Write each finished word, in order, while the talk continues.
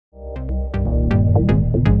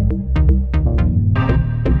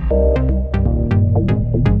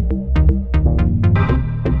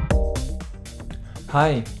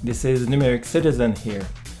Hi, this is Numeric Citizen here.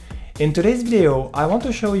 In today's video, I want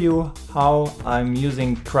to show you how I'm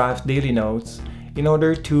using Craft Daily Notes in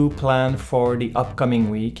order to plan for the upcoming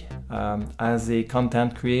week as a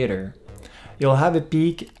content creator. You'll have a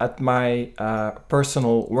peek at my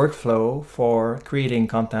personal workflow for creating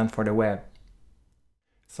content for the web.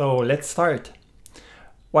 So let's start.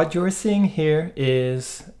 What you're seeing here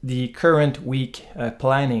is the current week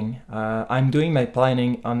planning. I'm doing my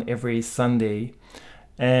planning on every Sunday,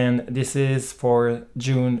 and this is for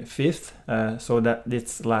June 5th, so that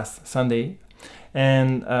it's last Sunday.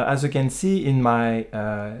 And as you can see in my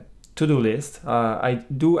to-do list, I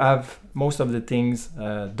do have most of the things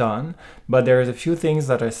done, but there's a few things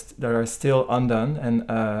that are still undone and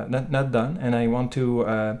not done, and I want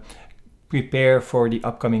to prepare for the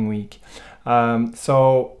upcoming week.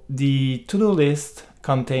 So the to-do list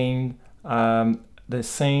contains the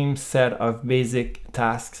same set of basic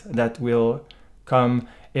tasks that will come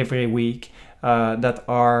every week that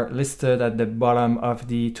are listed at the bottom of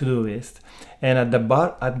the to-do list, and at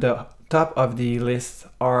the top of the list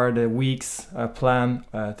are the week's plan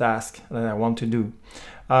task that I want to do.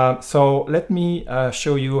 So let me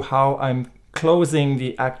show you how I'm closing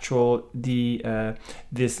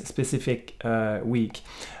this specific week.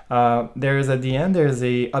 There's at the end, there's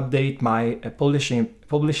a update my publishing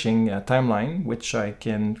timeline, which I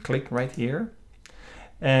can click right here.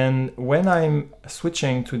 And when I'm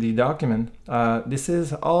switching to the document, this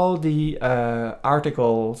is all the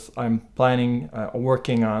articles I'm planning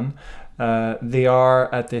working on. They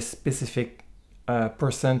are at a specific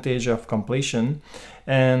percentage of completion,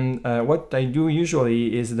 and what I do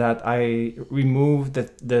usually is that I remove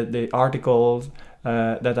the articles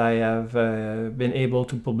that I have been able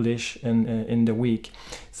to publish in the week.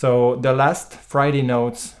 So the last Friday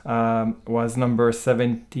notes was number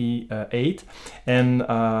 78, and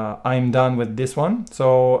I'm done with this one,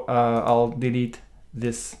 so I'll delete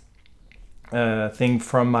this thing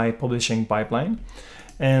from my publishing pipeline.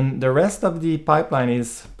 And the rest of the pipeline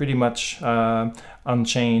is pretty much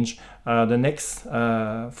unchanged. The next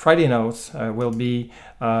Friday notes will be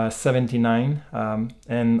 79,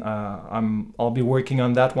 and I'll be working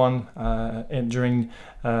on that one during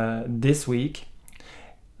this week.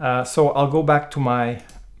 So I'll go back to my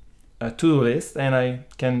to-do list, and I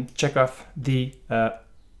can check off the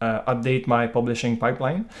update my publishing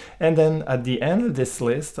pipeline, and then at the end of this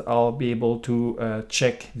list I'll be able to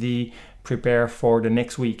check the prepare for the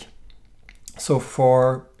next week. So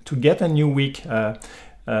to get a new week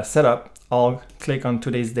set up, I'll click on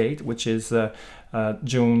today's date, which is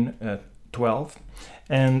June 12th,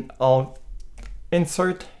 and I'll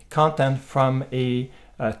insert content from a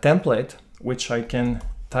template, which I can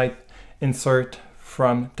type insert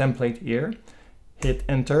from template here, hit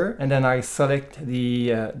enter, and then I select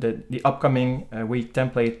the upcoming week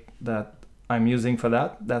template that I'm using for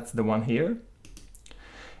that. That's the one here.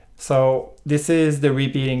 So this is the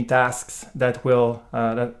repeating tasks that will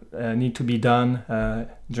need to be done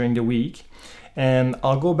during the week, and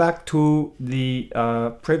I'll go back to the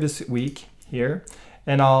previous week here,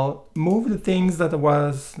 and I'll move the things that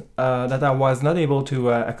I was not able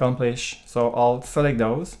to accomplish. So I'll select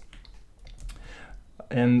those,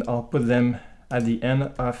 and I'll put them at the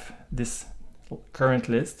end of this current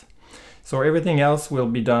list. So everything else will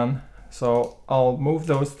be done. So I'll move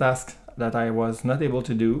those tasks that I was not able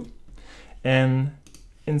to do and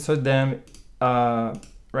insert them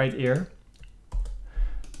right here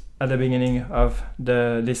at the beginning of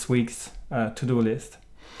this week's to-do list.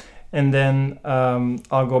 And then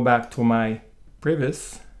I'll go back to my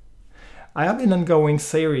previous. I have an ongoing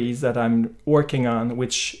series that I'm working on,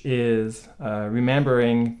 which is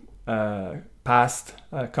remembering past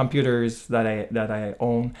computers that I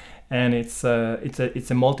own, and it's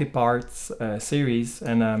a multi-parts series,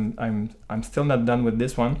 and I'm still not done with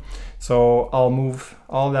this one. So I'll move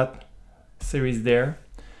all that series there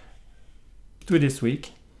to this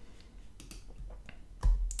week,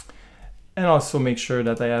 and also make sure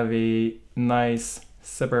that I have a nice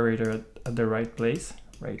separator at the right place,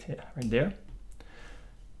 right here, right there.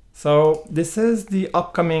 So this is the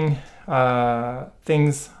upcoming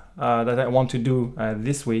things that I want to do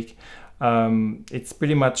this week. It's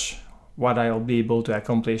pretty much what I'll be able to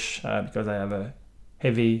accomplish because I have a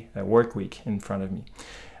heavy work week in front of me.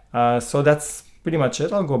 So that's pretty much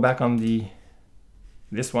it. I'll go back on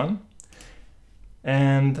this one,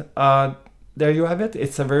 and there you have it.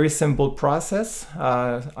 It's a very simple process.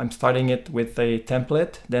 I'm starting it with a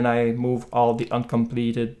template, then I move all the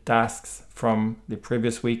uncompleted tasks from the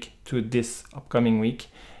previous week to this upcoming week,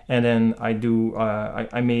 and then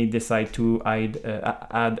I may decide to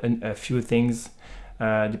add a few things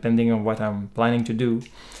depending on what I'm planning to do.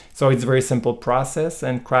 So it's a very simple process,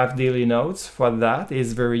 and Craft Daily Notes for that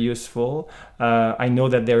is very useful. I know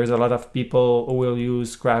that there is a lot of people who will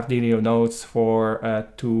use Craft Daily Notes for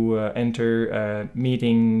to enter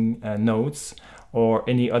meeting notes or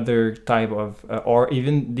any other type of, or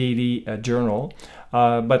even daily journal.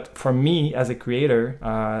 But for me as a creator,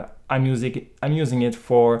 I'm using it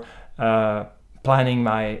for planning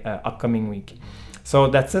my upcoming week. So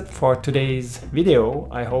that's it for today's video.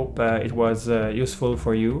 I hope it was useful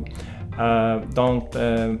for you. Don't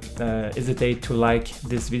hesitate to like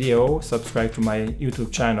this video, subscribe to my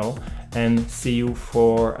YouTube channel, and see you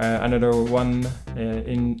for another one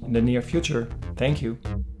in the near future. Thank you.